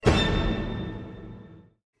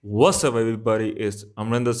What's up, everybody? It's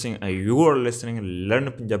Amrinder Singh, and you are listening to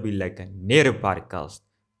Learn Punjabi like a native podcast.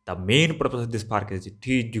 The main purpose of this podcast is to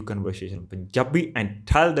teach you conversation in Punjabi and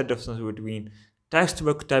tell the difference between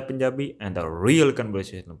textbook type Punjabi and the real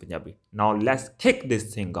conversation in Punjabi. Now, let's kick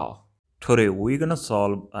this thing off. Today, we're gonna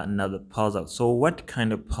solve another puzzle. So, what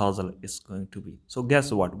kind of puzzle is going to be? So,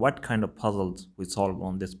 guess what? What kind of puzzles we solve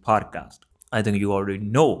on this podcast? I think you already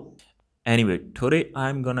know. Anyway, today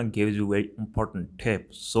I'm gonna give you very important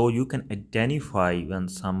tips so you can identify when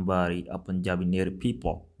somebody, a Punjabi native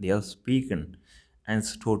people, they are speaking and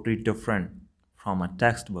it's totally different from a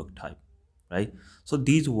textbook type, right? So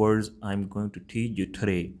these words I'm going to teach you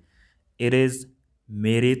today. It is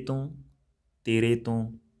mere to, tere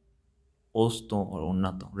to, us to, or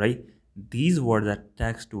onna to, right? These words are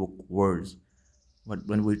textbook words, but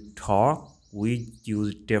when we talk, we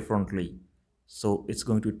use differently, so it's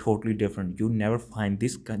going to be totally different. You never find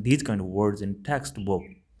these kind of words in textbook.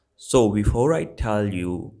 So before I tell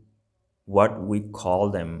you what we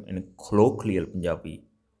call them in colloquial Punjabi,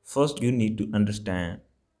 first you need to understand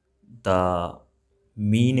the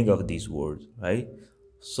meaning of these words, right?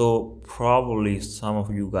 So probably some of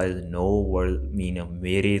you guys know what mean of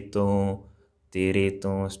mere to, tere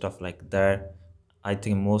to, stuff like that. I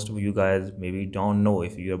think most of you guys maybe don't know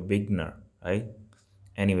if you're a beginner, right?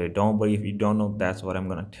 Anyway, don't worry if you don't know, that's what I'm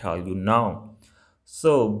gonna tell you now.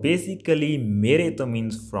 So basically, mere to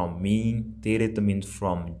means from me, tere to means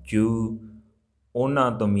from you,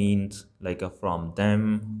 ona to means like a from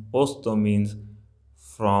them, osto means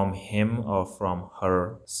from him or from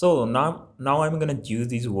her. So now I'm gonna use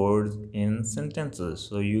these words in sentences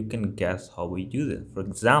so you can guess how we use it. For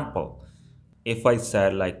example, if I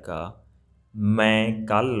said like मैं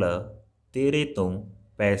कल तेरे तो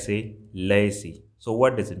पैसे लए सी. So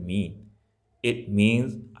what does it mean? It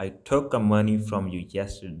means I took a money from you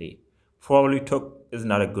yesterday. Probably took is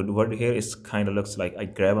not a good word here. It kind of looks like I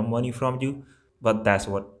grab a money from you, but that's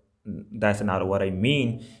not what I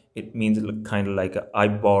mean. It means kind of like I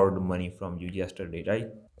borrowed money from you yesterday, right?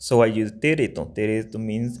 So I use tere to. Tere to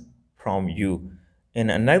means from you.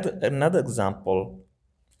 In another example,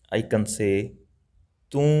 I can say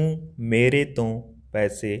तू मेरे तो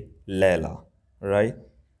पैसे ले ला, right?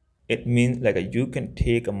 It means like you can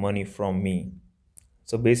take money from me.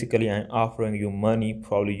 So basically, I'm offering you money.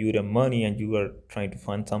 Probably you the money, and you are trying to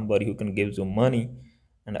find somebody who can give you money,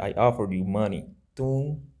 and I offered you money. तू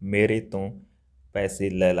मेरे तो पैसे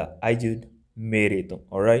ले ला. I used मेरे तो,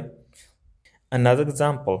 all right? Another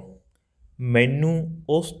example, ਮੈਨੂੰ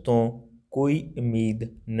ਉਸ ਤੋਂ ਕੋਈ ਉਮੀਦ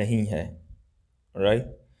ਨਹੀਂ ਹੈ, right?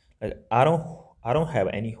 Like I don't have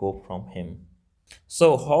any hope from him.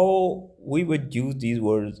 So how we would use these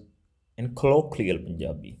words in colloquial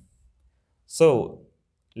Punjabi? So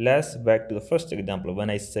let's back to the first example when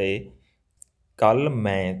I say ਕੱਲ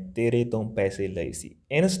ਮੈਂ ਤੇਰੇ ਤੋਂ ਪੈਸੇ ਲਏ ਸੀ.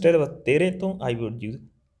 Instead of ਤੇਰੇ ਤੋਂ I would use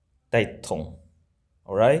ਤੈਥੋਂ.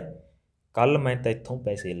 Alright? ਕੱਲ ਮੈਂ ਤੈਥੋਂ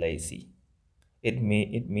ਪੈਸੇ ਲਏ ਸੀ. It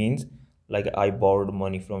means like I borrowed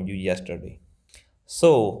money from you yesterday.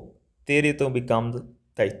 So ਤੇਰੇ ਤੋਂ becomes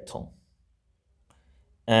ਤੈਥੋਂ.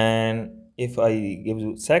 And if I give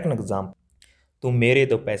you second example, तू मेरे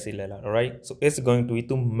तो पैसे ले ला, right? So it's going to be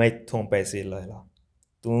तू मैथों पैसे ले ला.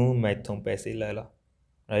 तू मैथों पैसे ले ला,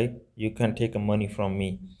 right? You can take money from me.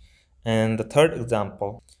 And the third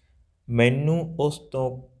example, मैनू उस तो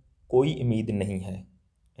कोई उम्मीद नहीं है.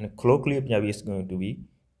 And colloquially Punjabi is going to be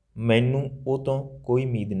मैनू वो तो कोई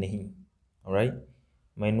उम्मीद नहीं, alright?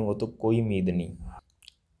 मैनू वो तो कोई उम्मीद नहीं.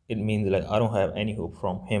 It means like I don't have any hope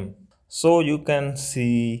from him. So you can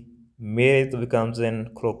see mere to becomes in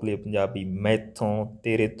colloquial Punjabi मैथों,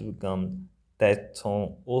 tere to become तैथों,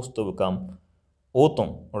 ਉਸ to become ਉਹ ਤੋਂ,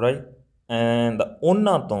 alright? And the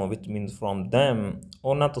ਉਹਨਾਂ ਤੋਂ, which means from them,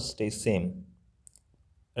 ਉਹਨਾਂ ਤੋਂ stays same,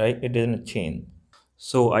 right? It doesn't change.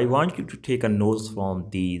 So I want you to take a notes from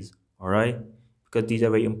these, alright? Because these are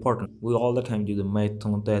very important. We all the time do the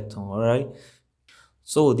मैथों, तैथों, alright?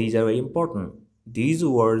 So these are very important. These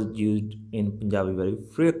words used in Punjabi very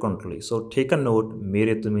frequently. So take a note.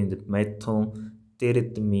 Mere to means maithon, tere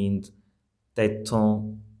to means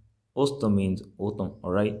tethon, usto means oton.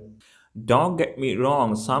 Alright. Don't get me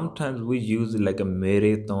wrong. Sometimes we use it like a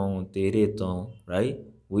mere ton, tere ton, right?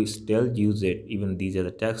 We still use it. Even these are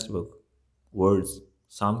the textbook words.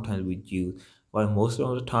 Sometimes we use, but most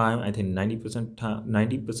of the time, I think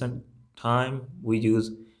 90% time we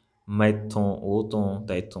use maithon, oton,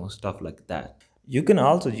 tethon, stuff like that. You can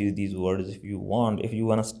also use these words if you want. If you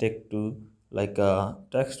want to stick to like a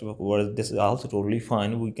textbook words, this is also totally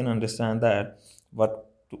fine. We can understand that. But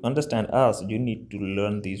to understand us, you need to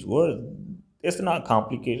learn these words. It's not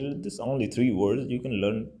complicated. This only three words you can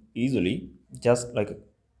learn easily. Just like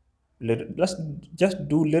let's just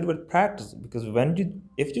do a little bit practice, because when you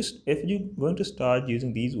if you going to start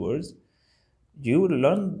using these words, you will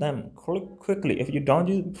learn them quickly. If you don't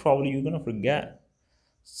use, probably you're gonna forget.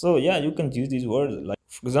 So yeah, you can use these words. Like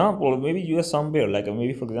for example, maybe you are somewhere, like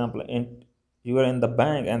maybe for example, in you are in the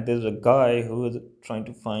bank and there's a guy who is trying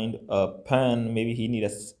to find a pen. Maybe he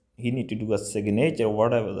need to do a signature,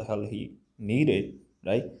 whatever the hell he needed,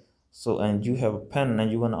 right? So and you have a pen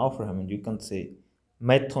and you want to offer him, and you can say,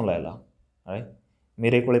 "Maithon Laila," right?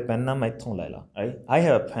 "Mere kole pen na maithon Laila," right? I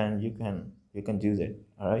have a pen. You can use it,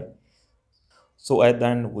 all right? So at the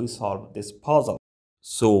end, we solve this puzzle.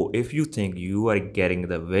 So, if you think you are getting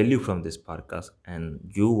the value from this podcast and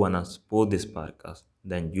you wanna support this podcast,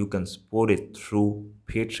 then you can support it through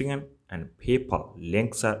Patreon and PayPal.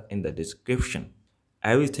 Links are in the description.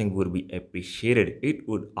 Everything would be appreciated. It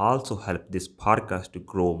would also help this podcast to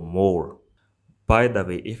grow more. By the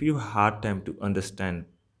way, if you had time to understand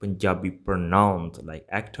Punjabi pronouns like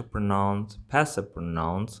active pronouns, passive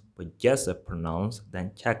pronouns, possessive pronouns,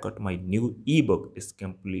 then check out my new ebook. It's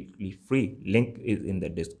completely free. Link is in the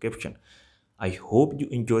description. I hope you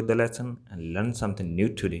enjoyed the lesson and learned something new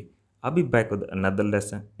today. I'll be back with another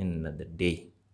lesson in another day.